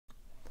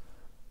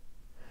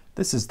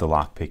This is the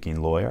Lockpicking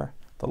Lawyer.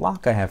 The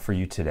lock I have for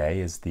you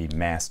today is the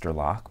Master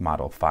Lock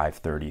Model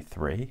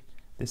 533.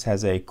 This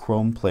has a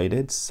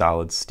chrome-plated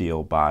solid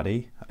steel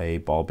body, a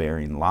ball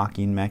bearing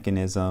locking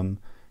mechanism,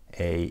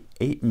 a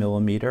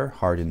 8mm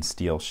hardened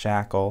steel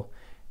shackle,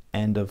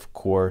 and of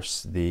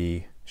course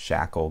the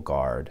shackle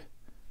guard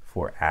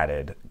for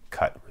added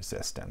cut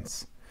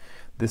resistance.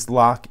 This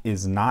lock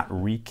is not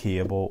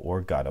rekeyable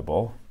or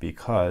guttable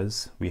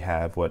because we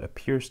have what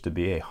appears to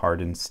be a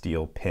hardened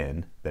steel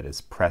pin that is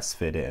press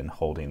fit in,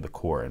 holding the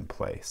core in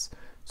place.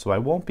 So I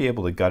won't be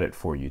able to gut it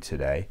for you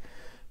today,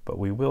 but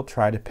we will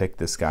try to pick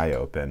this guy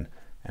open,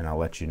 and I'll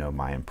let you know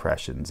my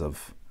impressions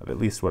of at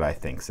least what I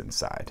think's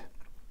inside.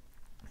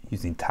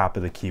 Using top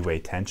of the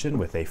keyway tension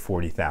with a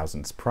 40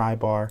 thousandths pry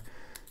bar,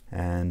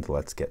 and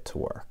let's get to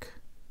work.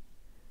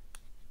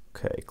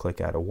 Okay, click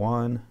out of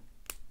 1.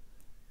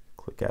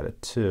 Click out of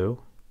 2,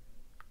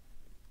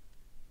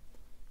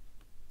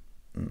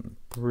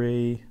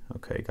 3,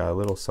 okay, got a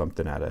little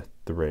something out of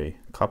 3,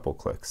 couple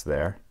clicks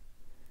there.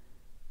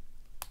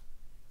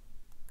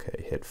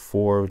 Okay, hit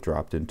 4,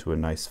 dropped into a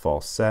nice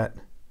false set.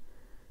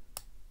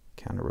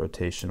 Counter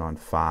rotation on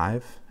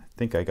 5, I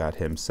think I got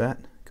him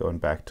set. Going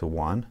back to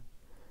 1,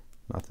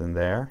 nothing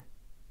there.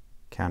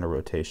 Counter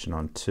rotation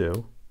on 2,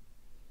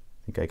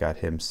 I think I got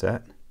him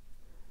set.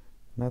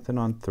 Nothing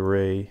on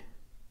 3.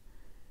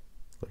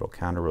 Little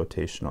counter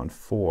rotation on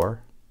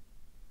 4.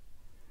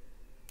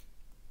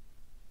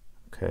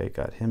 Okay,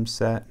 got him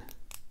set.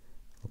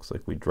 Looks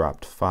like we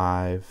dropped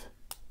 5.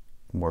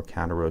 More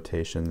counter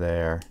rotation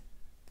there.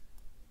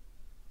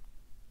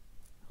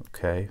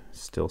 Okay,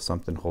 still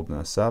something holding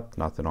us up.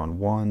 Nothing on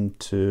 1,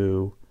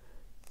 2,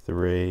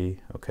 3.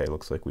 Okay,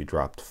 looks like we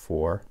dropped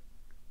 4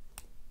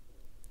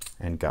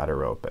 and got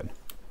her open.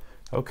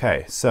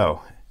 Okay,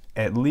 so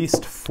at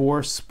least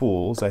 4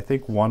 spools. I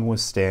think 1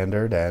 was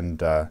standard,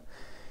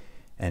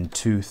 and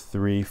 2,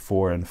 3,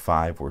 4, and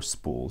 5 were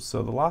spools.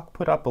 So the lock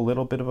put up a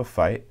little bit of a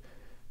fight.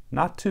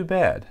 Not too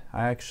bad.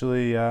 I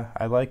actually,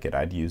 I like it.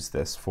 I'd use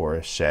this for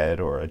a shed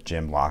or a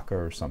gym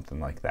locker or something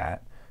like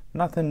that.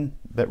 Nothing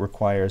that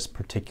requires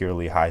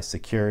particularly high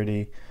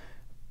security,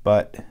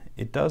 but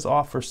it does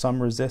offer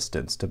some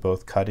resistance to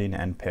both cutting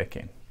and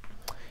picking.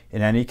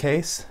 In any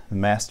case, the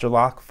Master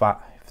Lock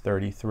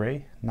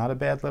 533, not a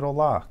bad little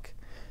lock.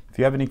 If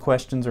you have any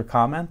questions or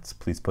comments,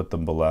 please put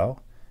them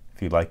below.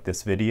 If you like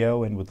this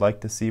video and would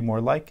like to see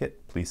more like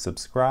it, please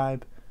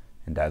subscribe.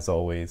 And as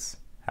always,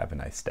 have a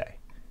nice day.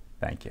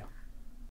 Thank you.